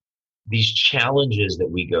these challenges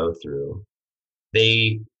that we go through,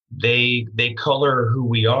 they color who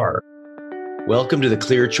we are. Welcome to the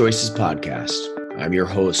Clear Choices podcast. I'm your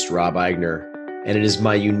host, Rob Eigner, and it is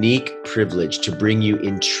my unique privilege to bring you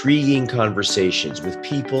intriguing conversations with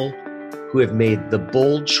people who have made the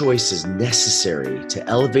bold choices necessary to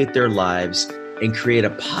elevate their lives and create a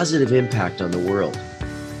positive impact on the world.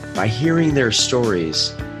 By hearing their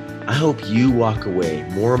stories, I hope you walk away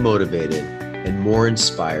more motivated and more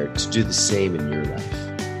inspired to do the same in your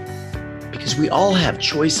life. Because we all have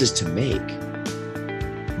choices to make.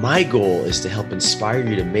 My goal is to help inspire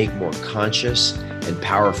you to make more conscious and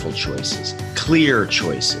powerful choices, clear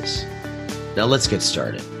choices. Now let's get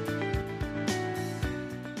started.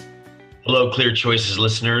 Hello, Clear Choices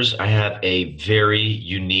listeners. I have a very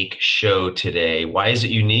unique show today. Why is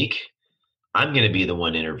it unique? I'm going to be the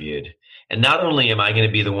one interviewed. And not only am I going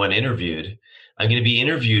to be the one interviewed, I'm going to be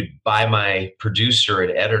interviewed by my producer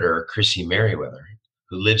and editor, Chrissy Merriweather,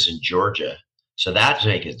 who lives in Georgia. So that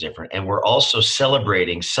makes it different. And we're also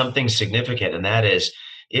celebrating something significant, and that is,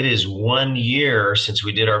 it is 1 year since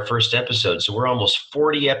we did our first episode. So we're almost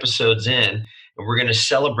 40 episodes in, and we're going to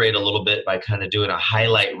celebrate a little bit by kind of doing a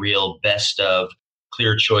highlight reel, best of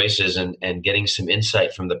Clear Choices, and getting some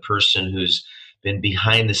insight from the person who's been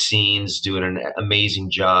behind the scenes doing an amazing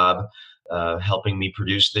job helping me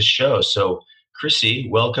produce this show. So Chrissy,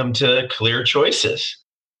 welcome to Clear Choices.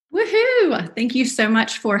 Woohoo! Thank you so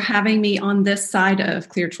much for having me on this side of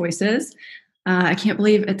Clear Choices. I can't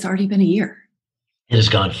believe it's already been a year. It has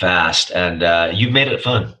gone fast, and you've made it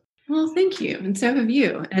fun. Well, thank you. And so have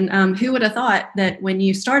you. And who would have thought that when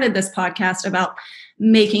you started this podcast about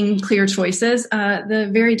making clear choices, the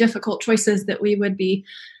very difficult choices that we would be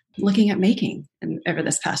looking at making over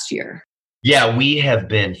this past year? Yeah, we have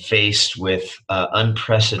been faced with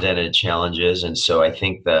unprecedented challenges. And so I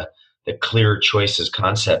think the clear choices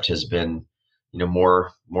concept has been, more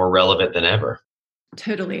relevant than ever.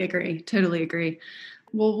 Totally agree.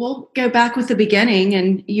 Well, we'll go back with the beginning.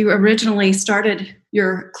 And you originally started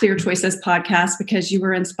your Clear Choices podcast because you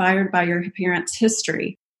were inspired by your parents'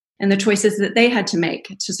 history and the choices that they had to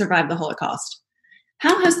make to survive the Holocaust.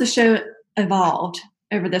 How has the show evolved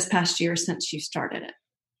over this past year since you started it?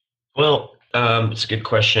 Well, it's a good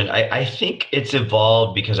question. I think it's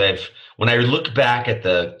evolved because when I look back at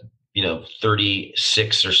the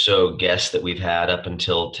 36 or so guests that we've had up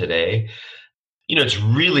until today, it's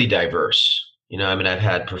really diverse. I've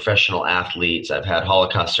had professional athletes, I've had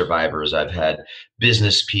Holocaust survivors, I've had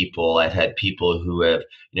business people, I've had people who have,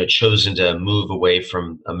 chosen to move away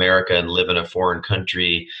from America and live in a foreign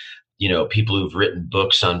country, people who've written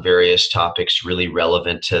books on various topics really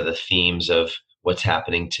relevant to the themes of what's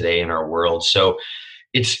happening today in our world. So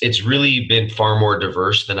it's really been far more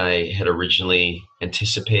diverse than I had originally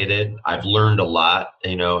anticipated. I've learned a lot,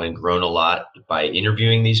 and grown a lot by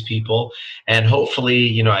interviewing these people. And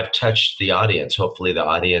hopefully, I've touched the audience. Hopefully the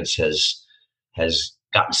audience has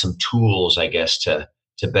gotten some tools, I guess, to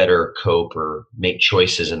better cope or make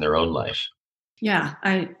choices in their own life. Yeah,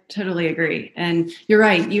 I totally agree. And you're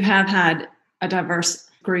right. You have had a diverse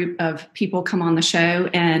group of people come on the show.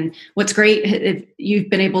 And what's great, if you've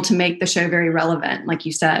been able to make the show very relevant, like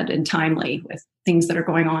you said, and timely with things that are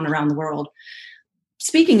going on around the world.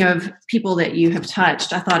 Speaking of people that you have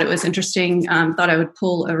touched, I thought it was interesting. Thought I would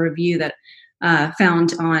pull a review that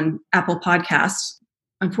found on Apple Podcasts.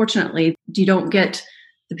 Unfortunately, you don't get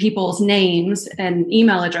the people's names and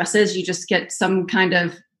email addresses. You just get some kind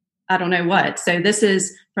of, I don't know what. So this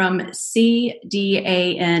is from CDANHO.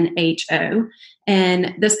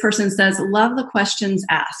 And this person says, love the questions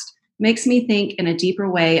asked. Makes me think in a deeper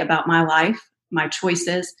way about my life, my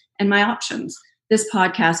choices, and my options. This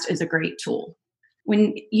podcast is a great tool.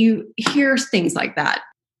 When you hear things like that,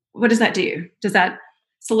 what does that do? Does that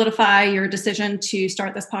solidify your decision to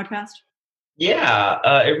start this podcast? Yeah,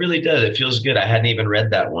 it really does. It feels good. I hadn't even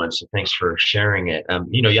read that one, so thanks for sharing it. I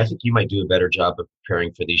think you might do a better job of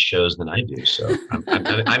preparing for these shows than I do. So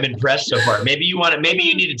I'm impressed so far. Maybe you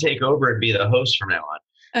need to take over and be the host from now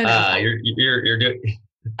on. You're doing.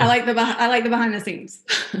 I like the behind the scenes.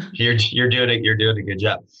 You're doing it. You're doing a good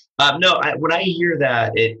job. When I hear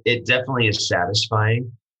that, it definitely is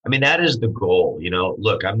satisfying. I mean, that is the goal.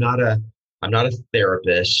 Look, I'm not a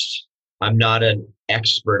therapist. I'm not an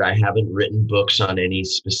expert. I haven't written books on any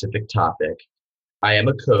specific topic. I am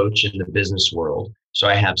a coach in the business world, so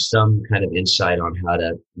I have some kind of insight on how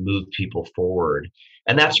to move people forward.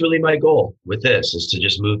 And that's really my goal with this, is to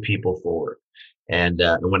just move people forward. And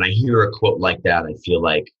when I hear a quote like that, I feel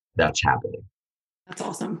like that's happening. That's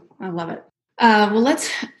awesome. I love it. Well, let's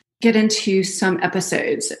get into some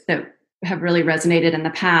episodes that have really resonated in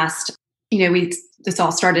the past. this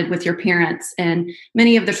all started with your parents, and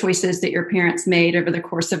many of the choices that your parents made over the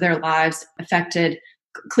course of their lives affected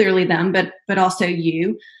clearly them, but also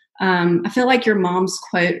you. I feel like your mom's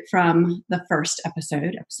quote from the first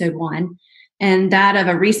episode 1, and that of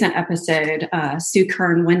a recent episode, Sue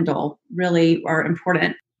Kern-Wendell, really are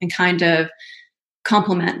important and kind of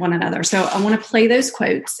complement one another. So I want to play those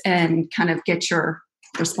quotes and kind of get your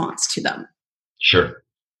response to them. Sure.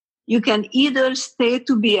 You can either stay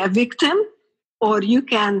to be a victim, or you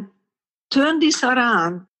can turn this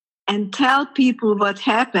around and tell people what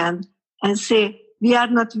happened and say, we are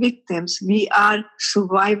not victims, we are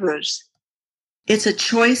survivors. It's a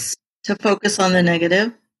choice to focus on the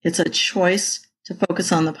negative. It's a choice to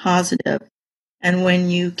focus on the positive. And when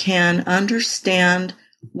you can understand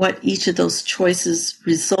what each of those choices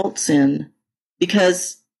results in,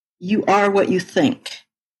 because you are what you think,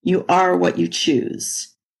 you are what you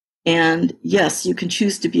choose. And yes, you can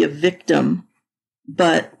choose to be a victim,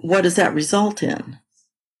 but what does that result in?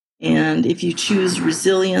 And if you choose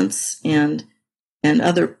resilience and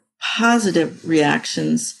other positive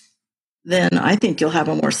reactions, then I think you'll have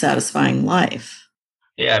a more satisfying life.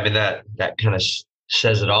 Yeah, I mean, that kind of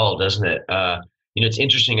says it all, doesn't it? It's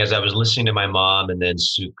interesting, as I was listening to my mom and then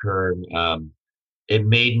Sue Kern, it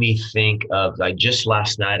made me think of, like, just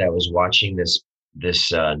last night I was watching this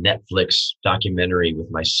Netflix documentary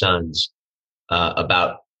with my sons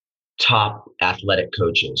about top athletic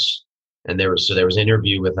coaches. And there was an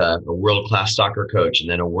interview with a world-class soccer coach and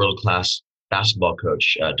then a world-class basketball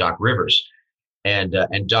coach, Doc Rivers. And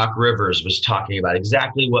Doc Rivers was talking about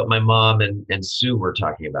exactly what my mom and Sue were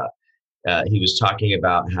talking about. He was talking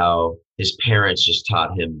about how his parents just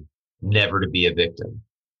taught him never to be a victim.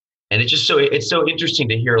 And it's so interesting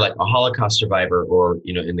to hear, like, a Holocaust survivor, or,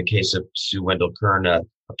 in the case of Sue Wendell Kern, a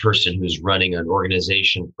person who's running an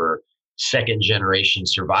organization for second generation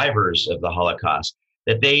survivors of the Holocaust,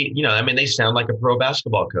 that they, they sound like a pro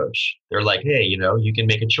basketball coach. They're like, hey, you can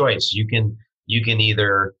make a choice. You can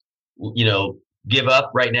either, give up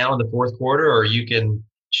right now in the fourth quarter, or you can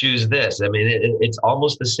choose this. I mean, it's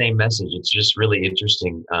almost the same message. It's just really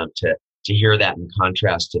interesting to hear that in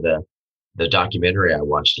contrast to the documentary I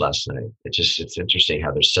watched last night. It's interesting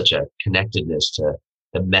how there's such a connectedness to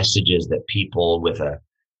the messages that people with a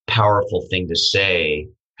powerful thing to say,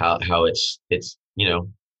 how it's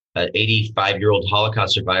an 85-year-old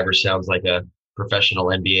Holocaust survivor sounds like a professional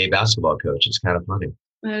NBA basketball coach. It's kind of funny.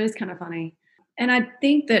 Well, it is kind of funny. And I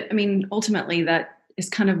think that, ultimately that is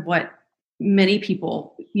kind of what many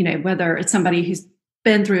people, whether it's somebody who's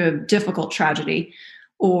been through a difficult tragedy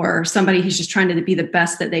or somebody who's just trying to be the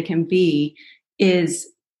best that they can be, is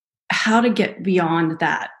how to get beyond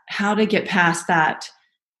that, how to get past that,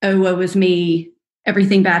 oh, woe is me,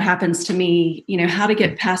 everything bad happens to me, how to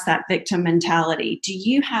get past that victim mentality. Do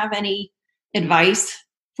you have any advice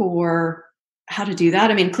for how to do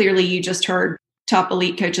that? Clearly you just heard top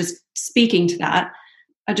elite coaches speaking to that.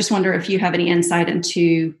 I just wonder if you have any insight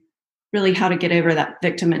into really how to get over that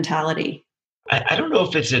victim mentality. I don't know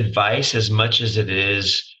if it's advice as much as it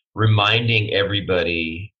is reminding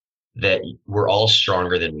everybody that we're all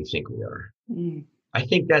stronger than we think we are. Mm. I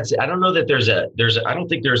think I don't know that I don't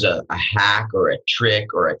think there's a hack or a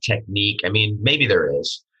trick or a technique. Maybe there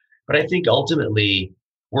is, but I think ultimately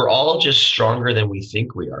we're all just stronger than we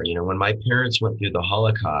think we are. When my parents went through the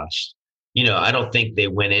Holocaust, I don't think they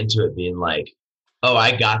went into it being like, oh,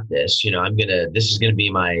 I got this, this is going to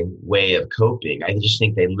be my way of coping. I just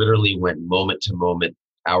think they literally went moment to moment,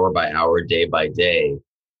 hour by hour, day by day,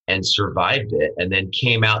 and survived it, and then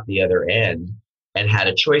came out the other end and had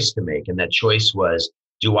a choice to make. And that choice was,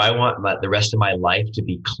 do I want the rest of my life to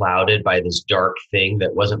be clouded by this dark thing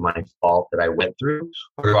that wasn't my fault that I went through?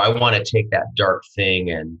 Or do I want to take that dark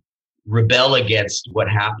thing and rebel against what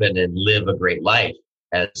happened and live a great life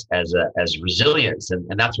as resilience?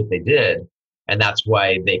 And that's what they did. And that's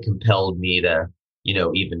why they compelled me to,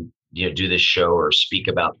 even, do this show or speak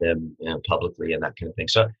about them publicly and that kind of thing.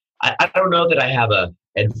 So I don't know that I have a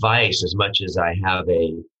advice as much as I have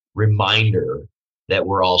a reminder that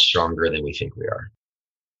we're all stronger than we think we are.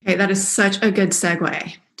 Okay, that is such a good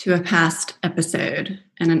segue to a past episode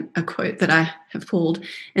and a quote that I have pulled.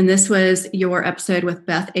 And this was your episode with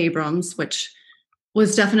Beth Abrams, which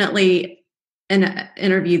was definitely an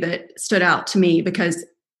interview that stood out to me because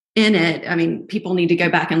in it, people need to go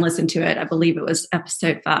back and listen to it. I believe it was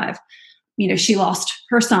episode 5. She lost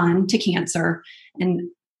her son to cancer and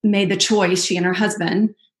made the choice, she and her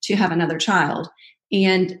husband, to have another child.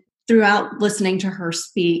 And throughout listening to her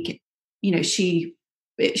speak, she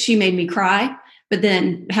made me cry, but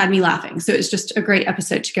then had me laughing. So it's just a great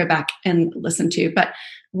episode to go back and listen to. But I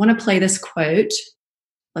want to play this quote.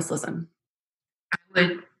 Let's listen. I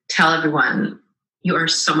would tell everyone, you are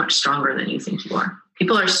so much stronger than you think you are.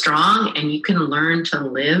 People are strong, and you can learn to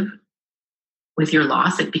live with your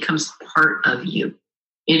loss. It becomes part of you.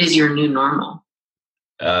 It is your new normal.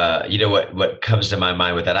 You know what comes to my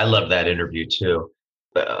mind with that? I love that interview too.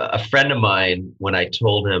 A friend of mine, when I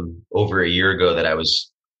told him over a year ago that I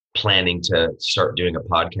was planning to start doing a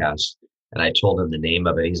podcast, and I told him the name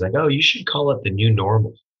of it, he's like, "Oh, you should call it the new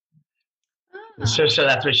normal." So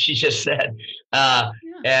that's what she just said.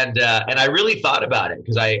 And I really thought about it,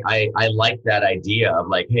 because I like that idea of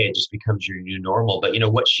like, hey, it just becomes your new normal. But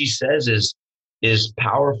what she says is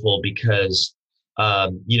powerful, because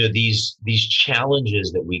these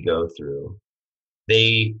challenges that we go through,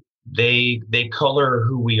 they color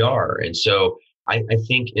who we are. And so I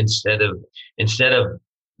think instead of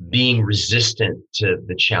being resistant to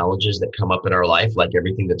the challenges that come up in our life, like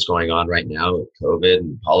everything that's going on right now with COVID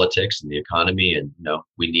and politics and the economy, and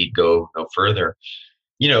we need go no further.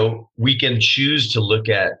 We can choose to look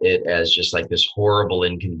at it as just like this horrible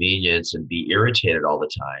inconvenience and be irritated all the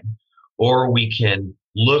time, or we can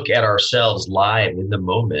look at ourselves live in the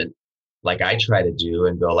moment, like I try to do,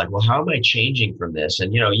 and go like, well, how am I changing from this?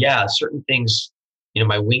 And certain things,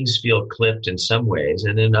 my wings feel clipped in some ways,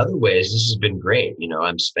 and in other ways, this has been great.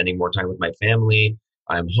 I'm spending more time with my family.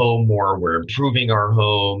 I'm home more. We're improving our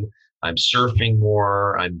home. I'm surfing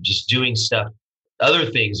more. I'm just doing other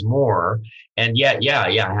things more. And yet,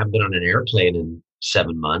 I haven't been on an airplane in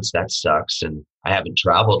 7 months. That sucks. And I haven't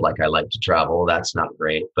traveled like I like to travel. That's not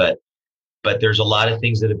great. But there's a lot of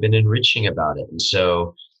things that have been enriching about it. And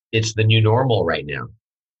so it's the new normal right now.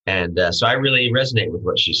 And so I really resonate with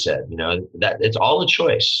what she said, that it's all a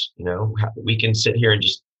choice. We can sit here and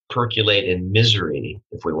just percolate in misery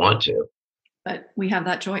if we want to. But we have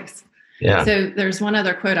that choice. Yeah. So there's one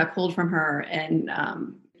other quote I pulled from her, and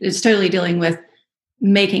it's totally dealing with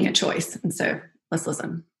making a choice. And so let's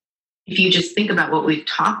listen. If you just think about what we've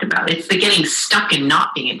talked about, it's the getting stuck and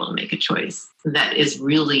not being able to make a choice that is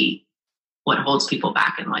really what holds people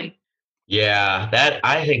back in life. Yeah,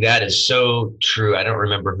 I think that is so true. I don't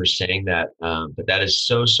remember her saying that, but that is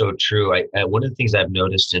so true. One of the things I've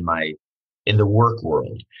noticed in the work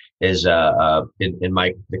world is in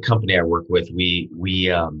the company I work with, we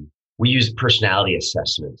use personality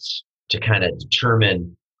assessments to kind of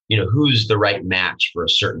determine who's the right match for a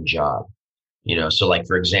certain job. So like,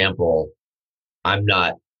 for example, I'm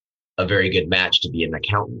not a very good match to be an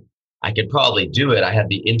accountant. I could probably do it. I have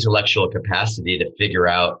the intellectual capacity to figure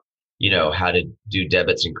out how to do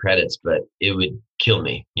debits and credits, but it would kill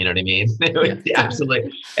me. You know what I mean?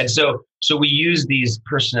 Absolutely. And so we use these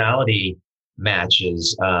personality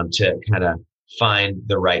matches to kind of find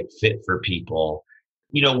the right fit for people.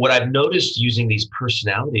 What I've noticed using these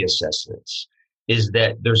personality assessments is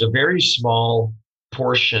that there's a very small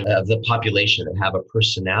portion of the population that have a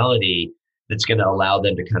personality that's going to allow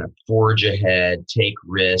them to kind of forge ahead, take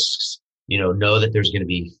risks, know that there's going to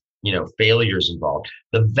be failures involved.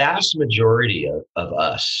 The vast majority of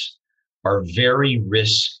us are very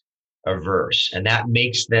risk averse, and that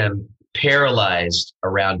makes them paralyzed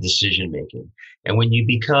around decision making. And when you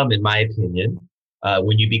become, in my opinion,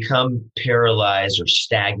 when you become paralyzed or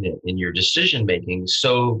stagnant in your decision making,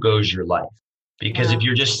 so goes your life. Because if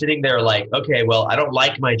you're just sitting there like, okay, well, I don't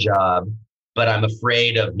like my job, but I'm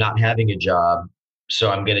afraid of not having a job, so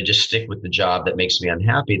I'm going to just stick with the job that makes me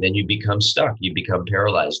unhappy, then you become stuck. You become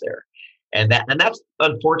paralyzed there. And that's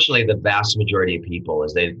unfortunately the vast majority of people,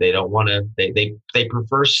 is they don't want to, they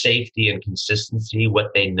prefer safety and consistency,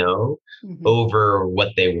 what they know, over what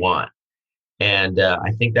they want. And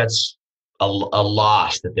I think that's a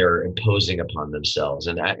loss that they're imposing upon themselves.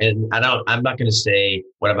 And I'm not going to say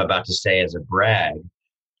what I'm about to say as a brag,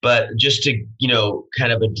 but just to,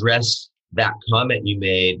 kind of address that comment you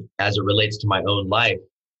made as it relates to my own life.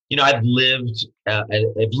 I've lived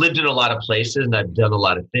in a lot of places, and I've done a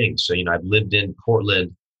lot of things. So, I've lived in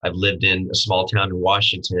Portland, I've lived in a small town in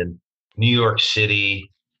Washington, New York City,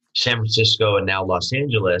 San Francisco, and now Los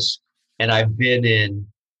Angeles. And I've been in,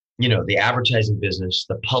 the advertising business,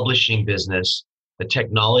 the publishing business, the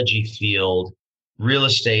technology field, real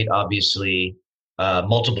estate, obviously,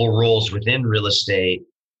 multiple roles within real estate.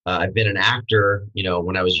 I've been an actor.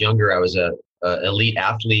 When I was younger, I was a elite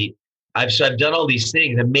athlete. I've done all these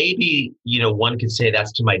things, and maybe, one could say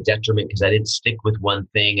that's to my detriment because I didn't stick with one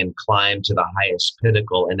thing and climb to the highest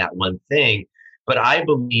pinnacle in that one thing. But I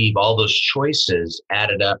believe all those choices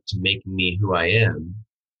added up to making me who I am,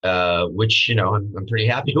 which, I'm pretty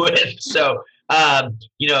happy with. So, all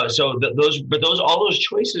those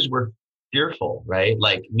choices were fearful, right?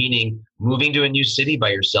 Like, meaning moving to a new city by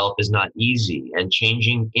yourself is not easy, and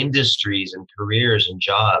changing industries and careers and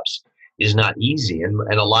jobs is not easy. And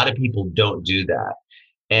a lot of people don't do that.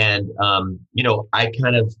 And,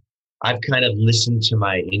 I've kind of listened to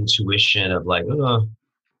my intuition of like, oh,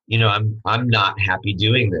 I'm not happy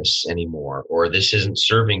doing this anymore, or this isn't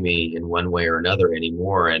serving me in one way or another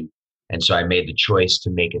anymore. And so I made the choice to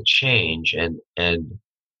make a change. And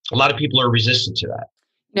a lot of people are resistant to that.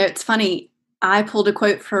 It's funny. I pulled a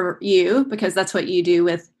quote for you because that's what you do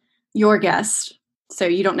with your guests. So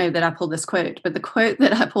you don't know that I pulled this quote, but the quote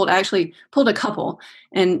that I pulled, I actually pulled a couple,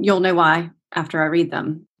 and you'll know why after I read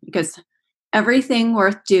them, because everything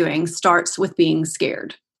worth doing starts with being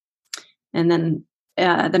scared. And then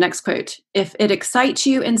the next quote, if it excites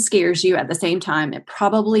you and scares you at the same time, it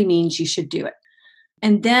probably means you should do it.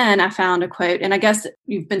 And then I found a quote, and I guess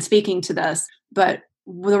you've been speaking to this, but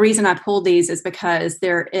the reason I pulled these is because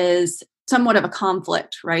there is somewhat of a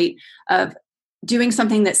conflict, right? Of doing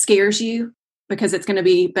something that scares you because it's going to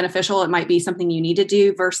be beneficial. It might be something you need to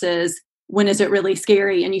do versus when is it really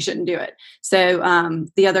scary and you shouldn't do it. So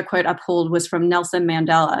the other quote I pulled was from Nelson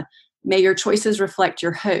Mandela. May your choices reflect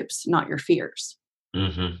your hopes, not your fears.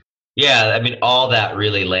 Mm-hmm. Yeah. I mean, all that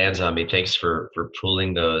really lands on me. Thanks for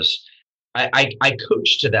pulling those. I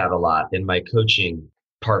coach to that a lot in my coaching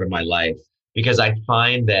part of my life, because I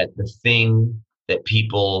find that the thing that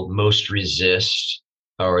people most resist,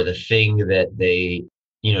 or the thing that they,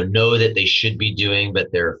 know that they should be doing, but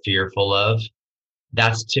they're fearful of,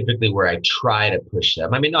 that's typically where I try to push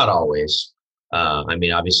them. I mean, not always.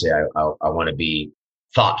 Obviously I want to be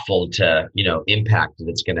thoughtful to, impact that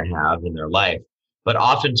it's going to have in their life. But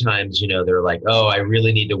oftentimes, they're like, oh, I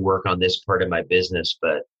really need to work on this part of my business,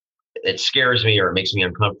 but it scares me or it makes me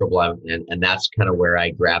uncomfortable. And that's kind of where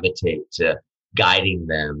I gravitate to guiding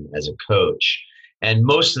them as a coach. And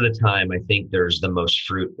most of the time, I think there's the most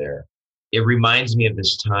fruit there. It reminds me of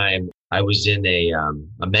this time I was in a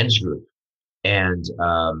men's group, and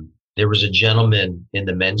there was a gentleman in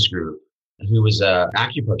the men's group who was an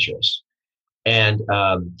acupuncturist. And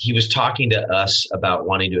he was talking to us about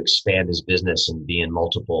wanting to expand his business and be in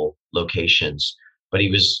multiple locations. But he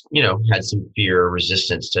was, had some fear or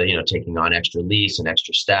resistance to, taking on extra lease and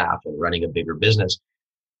extra staff and running a bigger business.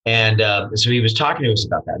 And so he was talking to us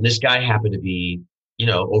about that. And this guy happened to be,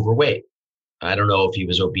 overweight. I don't know if he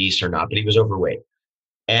was obese or not, but he was overweight.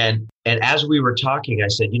 And as we were talking, I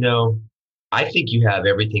said, I think you have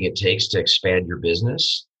everything it takes to expand your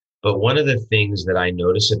business. But one of the things that I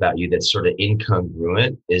notice about you that's sort of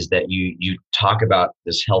incongruent is that you talk about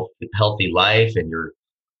this healthy life, and you're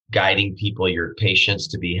guiding people, your patients,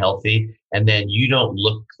 to be healthy, and then you don't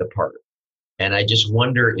look the part. And I just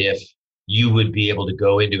wonder if you would be able to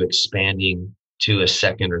go into expanding to a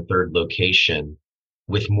second or third location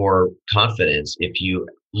with more confidence if you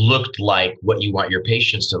looked like what you want your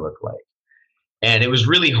patients to look like. And it was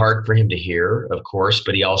really hard for him to hear, of course,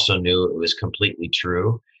 but he also knew it was completely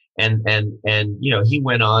true. And he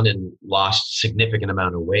went on and lost significant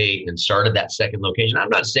amount of weight and started that second location. I'm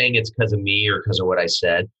not saying it's because of me or because of what I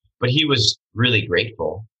said, but he was really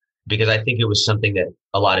grateful, because I think it was something that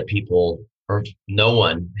a lot of people or no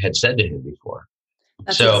one had said to him before.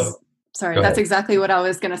 That's exactly what I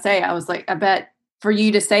was going to say. I was like, I bet for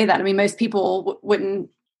you to say that, I mean, most people wouldn't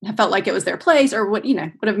have felt like it was their place, or would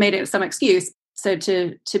have made it some excuse. So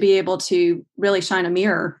to be able to really put a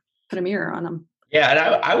mirror on them. Yeah. And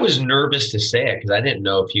I was nervous to say it because I didn't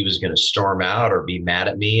know if he was going to storm out or be mad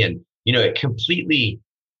at me. And, it completely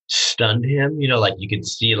stunned him, like you could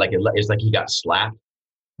see, like it's like he got slapped.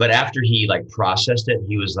 But after he processed it,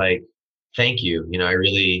 he was like, thank you.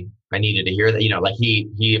 I needed to hear that, like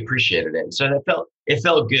he appreciated it. And so it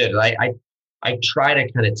felt good. I try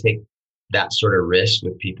to kind of take that sort of risk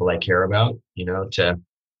with people I care about, to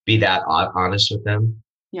be that honest with them.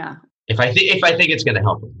 Yeah. If I think it's going to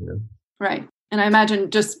help them, Right. And I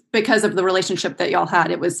imagine just because of the relationship that y'all had,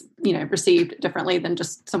 it was, received differently than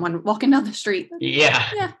just someone walking down the street.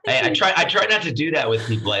 Yeah. I try not to do that with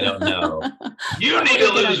people I don't know. You need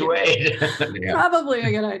to lose weight. Yeah. Probably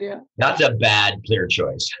a good idea. That's a bad, clear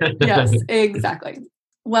choice. Yes, exactly.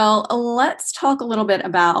 Well, let's talk a little bit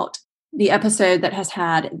about the episode that has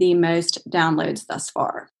had the most downloads thus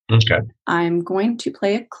far. Okay. I'm going to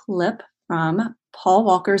play a clip from Paul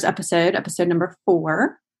Walker's episode number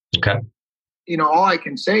 4. Okay. All I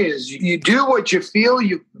can say is you do what you feel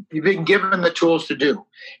you've been given the tools to do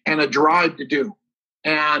and a drive to do.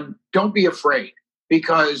 And don't be afraid,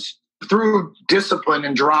 because through discipline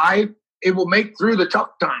and drive, it will make through the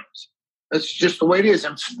tough times. That's just the way it is.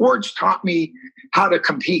 And sports taught me how to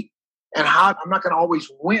compete and how I'm not going to always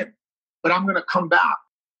win, but I'm going to come back.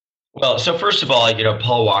 Well, so first of all,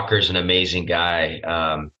 Paul Walker is an amazing guy.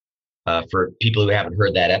 For people who haven't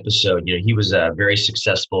heard that episode, he was a very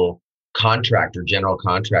successful general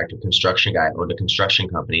contractor, construction guy, owned a construction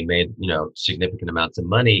company, made, significant amounts of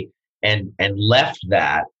money, and left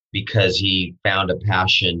that because he found a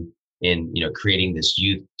passion in, creating this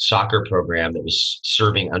youth soccer program that was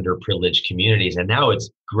serving underprivileged communities. And now it's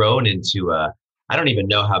grown into I don't even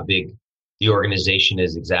know how big the organization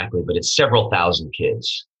is exactly, but it's several thousand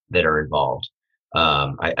kids that are involved.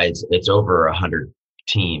 It's over 100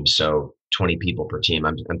 teams, so 20 people per team.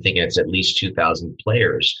 I'm thinking it's at least 2,000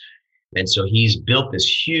 players. And so he's built this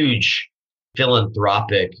huge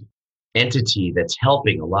philanthropic entity that's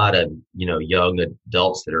helping a lot of, young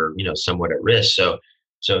adults that are, somewhat at risk. So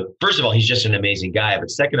first of all, he's just an amazing guy.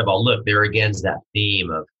 But second of all, look, there again is that theme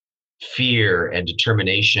of fear and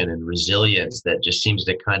determination and resilience that just seems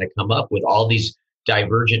to kind of come up with all these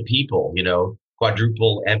divergent people,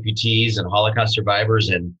 quadruple amputees and Holocaust survivors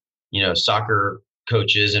and, soccer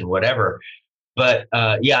coaches and whatever. But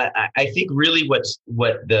I think really what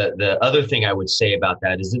the other thing I would say about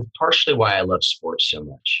that is it's partially why I love sports so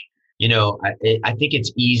much. I think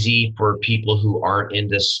it's easy for people who aren't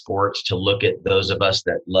into sports to look at those of us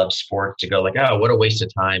that love sports to go like, oh, what a waste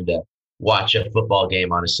of time to watch a football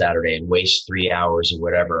game on a Saturday and waste 3 hours or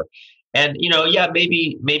whatever. And,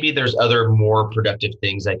 maybe there's other more productive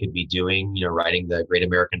things I could be doing, writing the great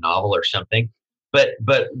American novel or something. But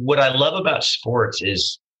what I love about sports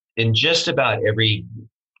is in just about every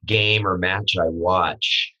game or match I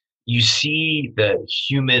watch, you see the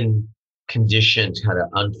human condition kind of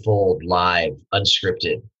unfold live,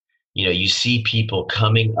 unscripted. You see people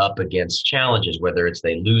coming up against challenges, whether it's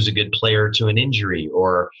they lose a good player to an injury,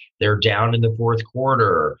 or they're down in the fourth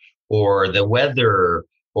quarter, or the weather,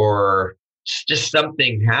 or just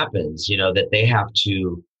something happens, that they have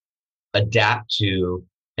to adapt to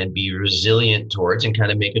and be resilient towards, and kind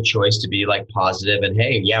of make a choice to be like positive. And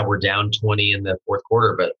hey, yeah, we're down 20 in the fourth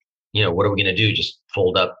quarter, but what are we going to do? Just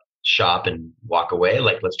fold up shop and walk away?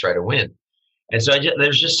 Like, let's try to win. And so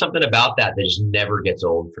there's just something about that just never gets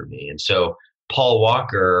old for me. And so Paul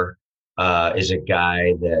Walker is a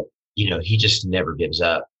guy that, he just never gives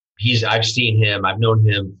up. I've seen him, I've known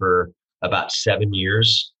him for about 7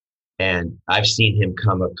 years, and I've seen him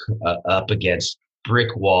come up against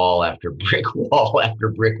brick wall after brick wall after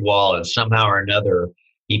brick wall, and somehow or another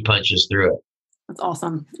he punches through it. That's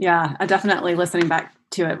awesome. Yeah, I definitely, listening back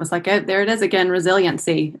to it, was like, oh, there it is again,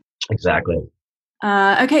 resiliency. Exactly.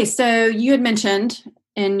 Okay, so you had mentioned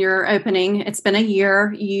in your opening, it's been a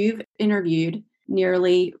year. You've interviewed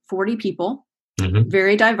nearly 40 people,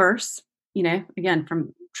 very diverse, again,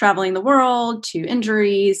 from traveling the world to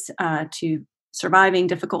injuries, to surviving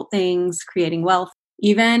difficult things, creating wealth,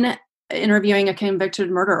 even interviewing a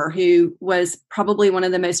convicted murderer who was probably one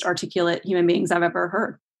of the most articulate human beings I've ever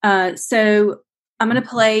heard. So I'm going to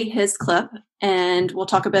play his clip and we'll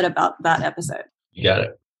talk a bit about that episode. You got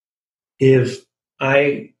it. If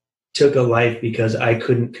I took a life because I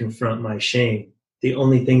couldn't confront my shame, the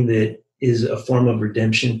only thing that is a form of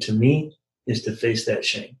redemption to me is to face that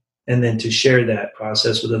shame and then to share that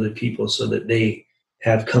process with other people so that they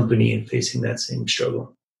have company in facing that same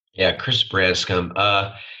struggle. Yeah, Chris Branscombe.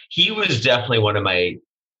 He was definitely one of my,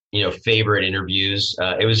 favorite interviews.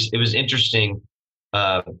 It was interesting.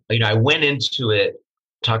 I went into it,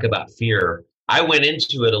 talk about fear. I went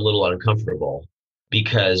into it a little uncomfortable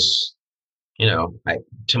because,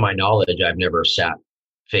 to my knowledge, I've never sat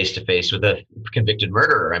face to face with a convicted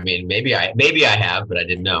murderer. I mean, maybe I have, but I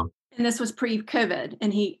didn't know. And this was pre-COVID,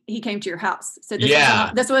 and he came to your house. So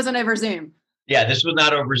this wasn't over Zoom. Yeah, this was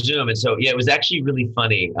not over Zoom. And so, it was actually really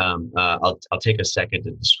funny. I'll take a second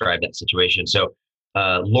to describe that situation. So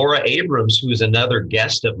Laura Abrams, who is another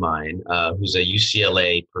guest of mine, who's a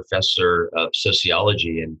UCLA professor of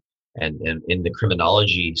sociology and in the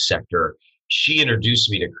criminology sector, she introduced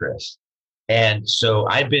me to Chris. And so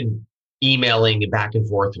I've been emailing back and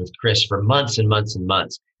forth with Chris for months and months and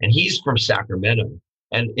months. And he's from Sacramento.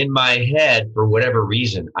 And in my head, for whatever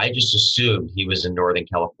reason, I just assumed he was in Northern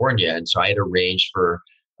California. And so I had arranged for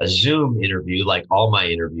a Zoom interview, like all my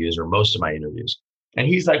interviews or most of my interviews. And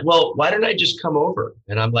he's like, well, why don't I just come over?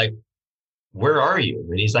 And I'm like, where are you?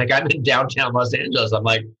 And he's like, I'm in downtown Los Angeles. I'm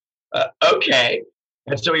like, okay.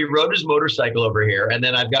 And so he rode his motorcycle over here. And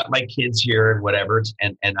then I've got my kids here and whatever.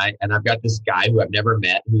 And I've got this guy who I've never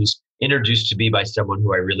met, who's introduced to me by someone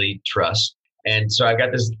who I really trust. And so I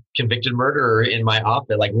got this convicted murderer in my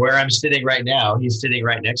office, like where I'm sitting right now. He's sitting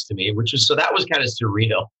right next to me, so that was kind of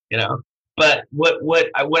surreal, But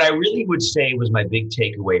what I really would say was my big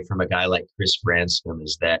takeaway from a guy like Chris Branscombe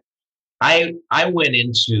is that I went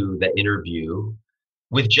into the interview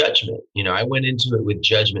with judgment. I went into it with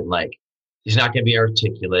judgment, like he's not going to be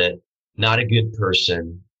articulate, not a good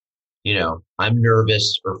person, I'm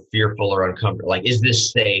nervous or fearful or uncomfortable. Like, is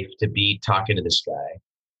this safe to be talking to this guy?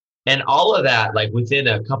 And all of that, like within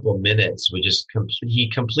a couple of minutes, he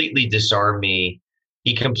completely disarmed me.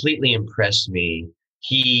 He completely impressed me.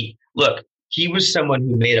 He was someone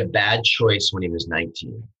who made a bad choice when he was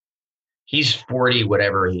 19. He's 40,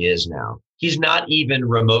 whatever he is now. He's not even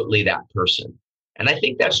remotely that person. And I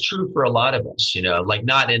think that's true for a lot of us, like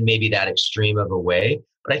not in maybe that extreme of a way,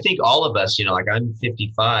 but I think all of us, like I'm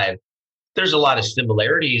 55, there's a lot of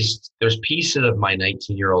similarities. There's pieces of my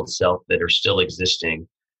 19-year-old self that are still existing,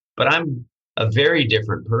 but I'm a very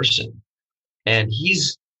different person. And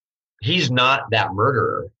he's not that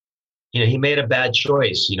murderer. He made a bad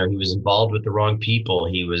choice. He was involved with the wrong people.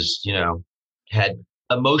 He was, had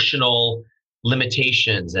emotional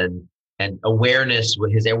limitations and awareness.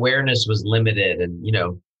 His awareness was limited, and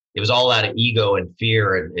it was all out of ego and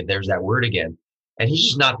fear. And there's that word again. And he's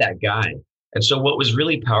just not that guy. And so what was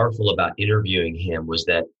really powerful about interviewing him was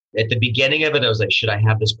that at the beginning of it, I was like, should I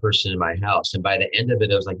have this person in my house? And by the end of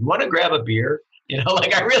it, I was like, you want to grab a beer?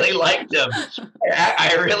 Like I really liked him.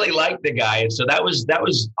 I really liked the guy. And so that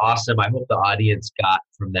was awesome. I hope the audience got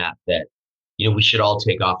from that, we should all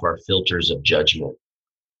take off our filters of judgment.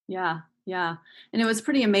 Yeah. Yeah. And it was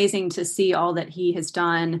pretty amazing to see all that he has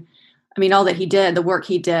done. I mean, all that he did, the work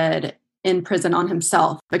he did in prison on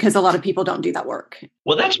himself, because a lot of people don't do that work.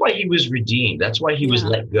 Well, that's why he was redeemed. That's why he was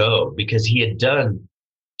let go, because he had done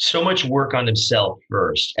so much work on himself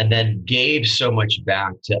first and then gave so much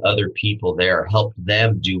back to other people there, helped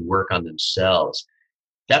them do work on themselves.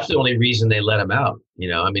 That's the only reason they let him out.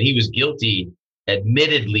 He was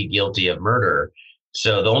admittedly guilty of murder.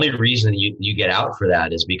 So the only reason you get out for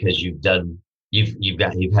that is because you've had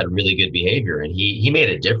really good behavior, and he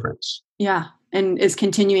made a difference. Yeah. And is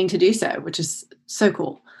continuing to do so, which is so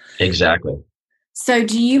cool. Exactly. So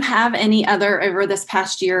do you have any other, over this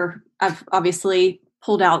past year, I've obviously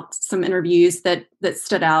pulled out some interviews that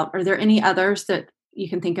stood out. Are there any others that you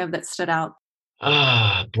can think of that stood out?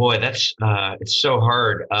 Boy, that's, it's so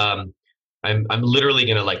hard. I'm literally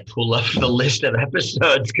going to pull up the list of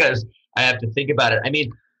episodes because I have to think about it. I mean,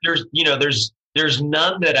 there's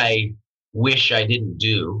none that I wish I didn't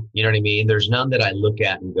do. You know what I mean? There's none that I look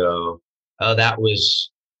at and go, oh, that was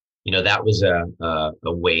a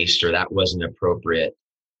waste, or that wasn't appropriate.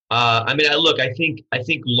 I think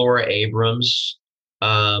Laura Abrams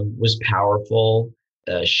was powerful.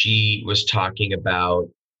 She was talking about,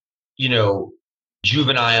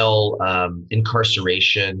 juvenile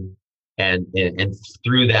incarceration, and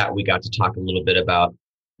through that we got to talk a little bit about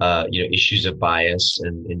issues of bias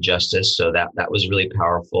and injustice. So that was really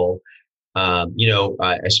powerful. I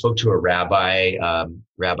spoke to a rabbi,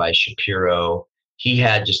 Rabbi Shapiro. He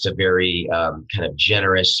had just a very kind of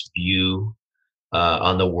generous view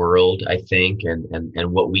on the world, I think,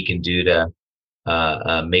 and what we can do to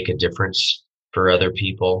make a difference for other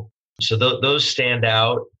people. So those stand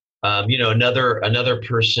out. Another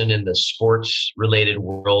person in the sports related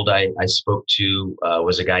world I spoke to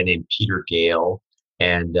was a guy named Peter Gale,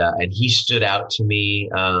 and he stood out to me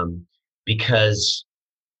because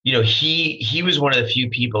he was one of the few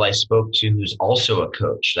people I spoke to who's also a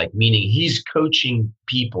coach, meaning he's coaching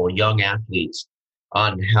people, young athletes,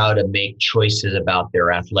 on how to make choices about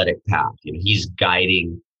their athletic path. He's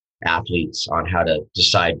guiding athletes on how to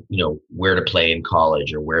decide, where to play in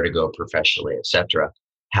college or where to go professionally, et cetera,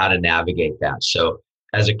 how to navigate that. So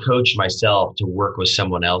as a coach myself, to work with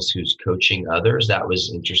someone else who's coaching others, that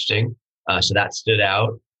was interesting. So that stood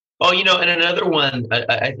out. Oh, and another one,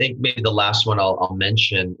 I think maybe the last one I'll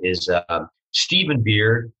mention is Stephen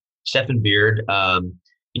Beard.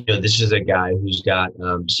 This is a guy who's got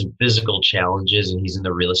some physical challenges, and he's in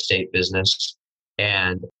the real estate business,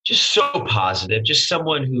 and just so positive. Just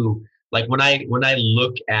someone who, when I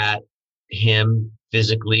look at him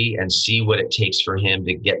physically and see what it takes for him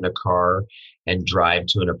to get in a car and drive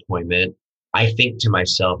to an appointment, I think to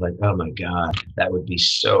myself, oh my God, that would be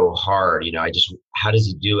so hard. How does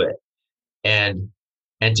he do it? And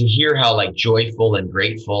to hear how joyful and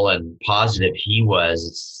grateful and positive he was,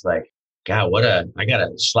 it's God, I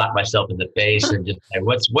gotta slap myself in the face and just say,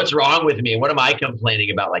 what's wrong with me? What am I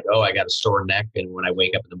complaining about? I got a sore neck, and when I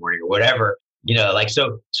wake up in the morning or whatever,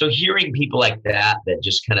 so hearing people like that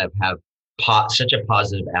just kind of have such a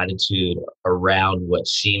positive attitude around what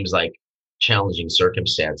seems like challenging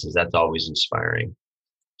circumstances, that's always inspiring.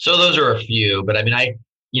 So those are a few, but I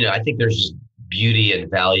think there's just beauty and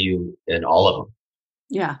value in all of them.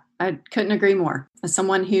 Yeah, I couldn't agree more. As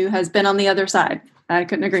someone who has been on the other side, I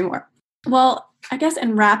couldn't agree more. Well, I guess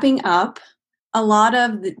in wrapping up, a lot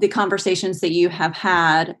of the conversations that you have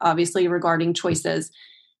had, obviously regarding choices,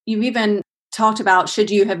 you've even talked about,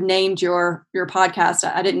 should you have named your podcast?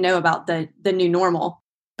 I didn't know about the new normal,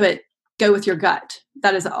 but go with your gut.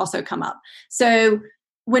 That has also come up. So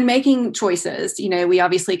when making choices, we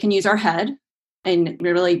obviously can use our head and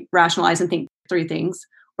really rationalize and think through things,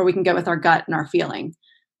 or we can go with our gut and our feeling.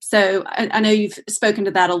 So I know you've spoken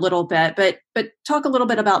to that a little bit, but talk a little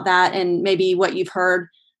bit about that and maybe what you've heard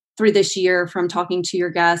through this year from talking to your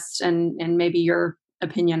guests and maybe your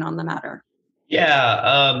opinion on the matter.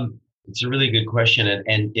 Yeah, it's a really good question.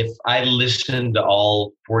 And if I listened to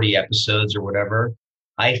all 40 episodes or whatever,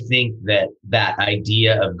 I think that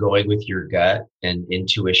idea of going with your gut and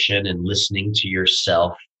intuition and listening to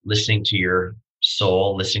yourself, listening to your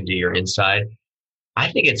soul, listening to your inside,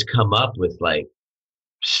 I think it's come up with like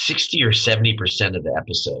 60 or 70% of the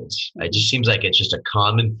episodes. It just seems like it's just a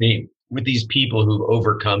common theme with these people who've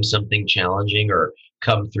overcome something challenging or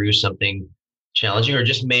come through something challenging or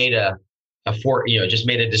just made just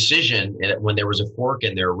made a decision when there was a fork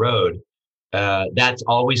in their road. That's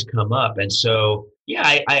always come up. And so,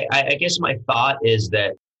 yeah, I guess my thought is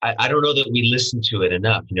that I don't know that we listen to it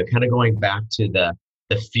enough, kind of going back to the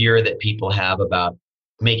fear that people have about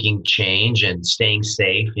making change and staying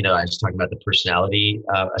safe. I was talking about the personality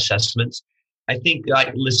assessments. I think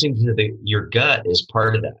like listening to your gut is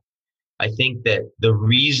part of that. I think that the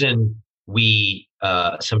reason we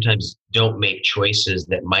sometimes don't make choices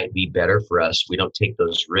that might be better for us, we don't take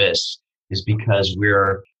those risks, is because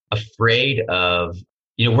we're afraid of,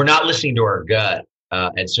 we're not listening to our gut.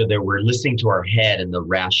 And so that we're listening to our head and the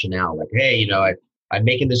rationale, like, hey, I'm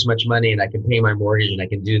making this much money and I can pay my mortgage and I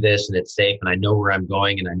can do this and it's safe and I know where I'm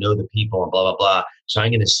going and I know the people and blah, blah, blah. So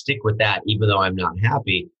I'm going to stick with that even though I'm not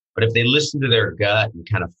happy. But if they listen to their gut and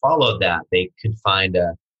kind of follow that, they could find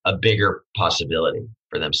a bigger possibility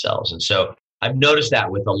for themselves. And so I've noticed that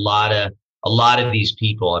with a lot of these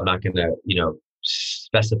people. I'm not going to,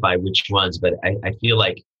 specify which ones, but I feel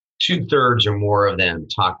like 2/3 or more of them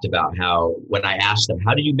talked about how, when I asked them,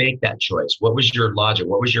 how do you make that choice? What was your logic?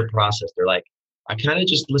 What was your process? They're like, I kind of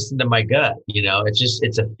just listened to my gut.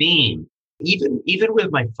 It's a theme. Even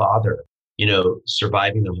with my father,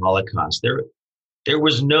 surviving the Holocaust, there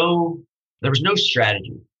was no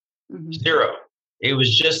strategy, zero. It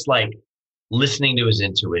was just like listening to his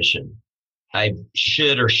intuition. I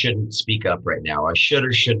should or shouldn't speak up right now. I should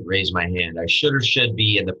or shouldn't raise my hand. I should or should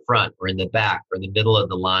be in the front or in the back or in the middle of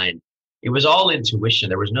the line. It was all intuition.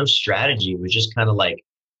 There was no strategy. It was just kind of like,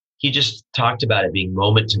 he just talked about it being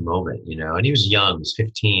moment to moment, and he was young, he was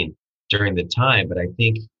 15 during the time. But I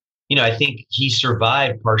think he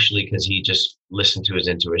survived partially because he just listened to his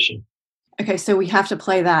intuition. Okay. So we have to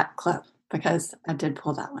play that clip because I did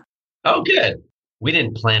pull that one. Oh, good. We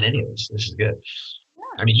didn't plan any of this. This is good.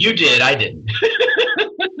 I mean, you did, I didn't.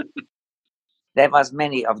 There was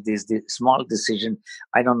many of these small decisions.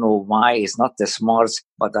 I don't know why it's not the smarts,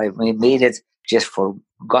 but I made it just for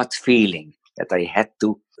gut feeling that I had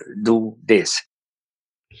to do this.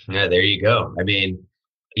 Yeah, there you go. I mean,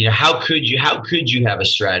 how could you have a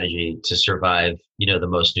strategy to survive, the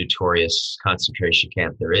most notorious concentration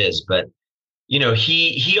camp there is? But,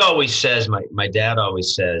 he always says, my dad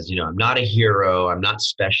always says, I'm not a hero. I'm not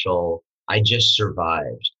special. I just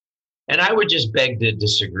survived. And I would just beg to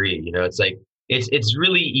disagree. It's like, it's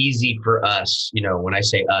really easy for us, when I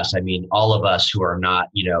say us, I mean all of us who are not,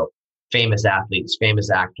 famous athletes, famous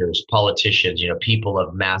actors, politicians, people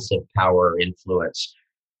of massive power, influence.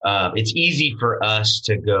 It's easy for us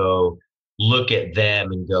to go look at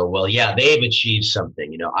them and go, well, yeah, they've achieved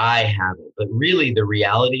something, I haven't. But really the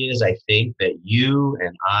reality is, I think that you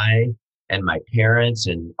and I and my parents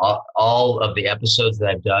and all of the episodes that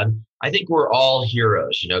I've done, I think we're all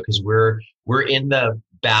heroes, because we're in the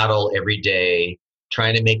battle every day,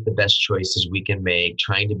 trying to make the best choices we can make,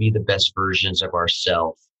 trying to be the best versions of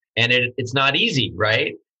ourselves. And it's not easy,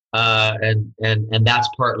 right? And that's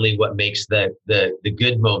partly what makes the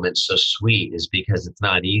good moments so sweet, is because it's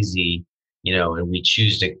not easy, and we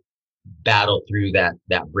choose to battle through that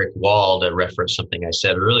brick wall, to reference something I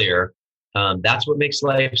said earlier. That's what makes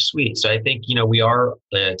life sweet. So I think, we are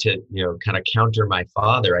to kind of counter my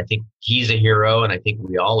father. I think he's a hero, and I think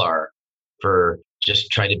we all are, for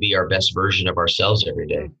just trying to be our best version of ourselves every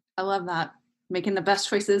day. I love that. Making the best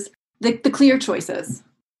choices, the clear choices.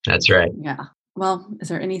 That's right. Yeah. Well, is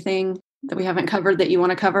there anything that we haven't covered that you want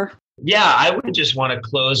to cover? Yeah, I would just want to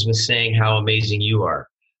close with saying how amazing you are.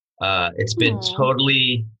 It's been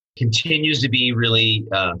continues to be really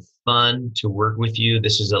fun to work with you.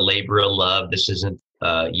 This is a labor of love. This isn't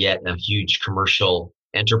yet a huge commercial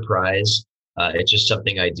enterprise. It's just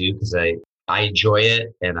something I do because I enjoy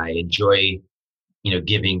it, and I enjoy,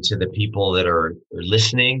 giving to the people that are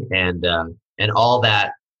listening, and all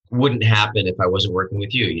that wouldn't happen if I wasn't working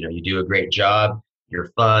with you. You know, you do a great job.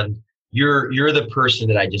 You're fun. You're the person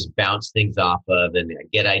that I just bounce things off of and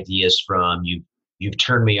get ideas from. You've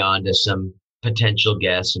turned me on to some potential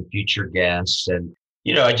guests and future guests, and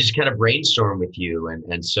you know, I just kind of brainstorm with you,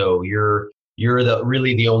 and so you're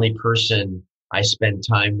really the only person I spend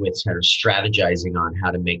time with, kind of strategizing on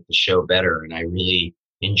how to make the show better, and I really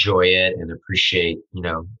enjoy it and appreciate, you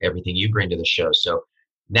know, everything you bring to the show. So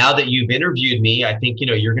now that you've interviewed me, I think, you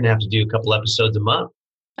know, you're going to have to do a couple episodes a month.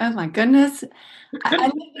 Oh my goodness.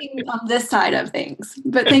 I'm moving on this side of things,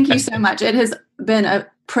 but thank you so much. It has been a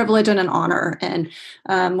privilege and an honor. And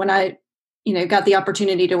when I, you know, got the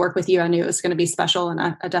opportunity to work with you, I knew it was going to be special. And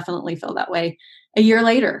I definitely feel that way a year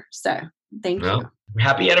later. So thank you.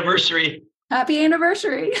 Happy anniversary. Happy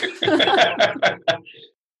anniversary.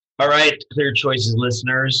 All right, Clear Choices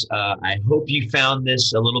listeners. I hope you found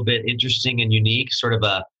this a little bit interesting and unique, sort of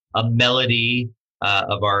a melody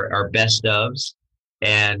of our best ofs.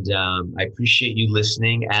 And I appreciate you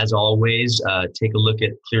listening. As always, take a look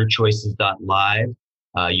at clearchoices.live.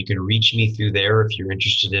 You can reach me through there if you're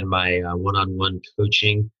interested in my one-on-one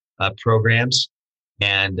coaching programs.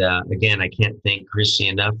 And again, I can't thank Chrissy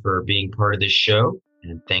enough for being part of this show.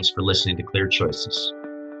 And thanks for listening to Clear Choices.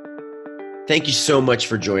 Thank you so much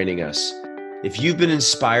for joining us. If you've been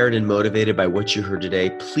inspired and motivated by what you heard today,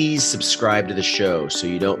 please subscribe to the show so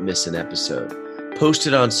you don't miss an episode. Post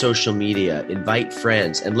it on social media, invite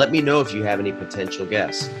friends, and let me know if you have any potential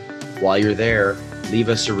guests. While you're there, leave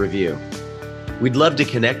us a review. We'd love to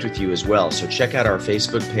connect with you as well, so check out our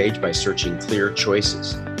Facebook page by searching Clear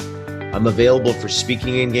Choices. I'm available for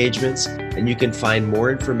speaking engagements, and you can find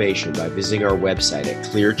more information by visiting our website at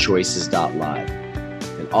clearchoices.live.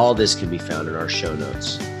 And all this can be found in our show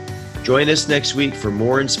notes. Join us next week for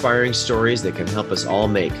more inspiring stories that can help us all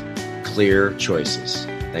make clear choices.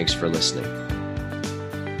 Thanks for listening.